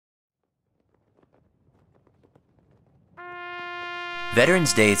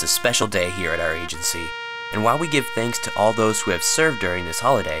Veterans Day is a special day here at our agency, and while we give thanks to all those who have served during this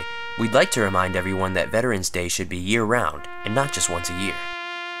holiday, we'd like to remind everyone that Veterans Day should be year-round and not just once a year.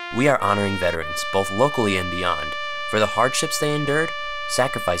 We are honoring veterans, both locally and beyond, for the hardships they endured,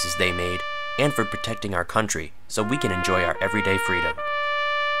 sacrifices they made, and for protecting our country so we can enjoy our everyday freedom.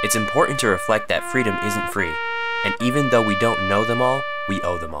 It's important to reflect that freedom isn't free, and even though we don't know them all, we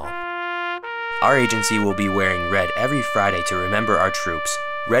owe them all. Our agency will be wearing red every Friday to remember our troops,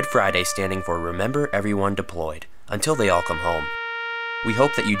 Red Friday standing for Remember Everyone Deployed, until they all come home. We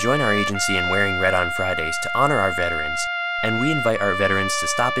hope that you join our agency in wearing red on Fridays to honor our veterans, and we invite our veterans to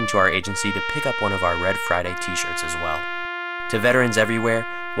stop into our agency to pick up one of our Red Friday t-shirts as well. To veterans everywhere,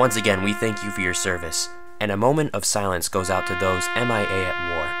 once again we thank you for your service, and a moment of silence goes out to those MIA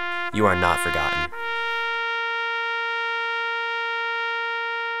at war. You are not forgotten.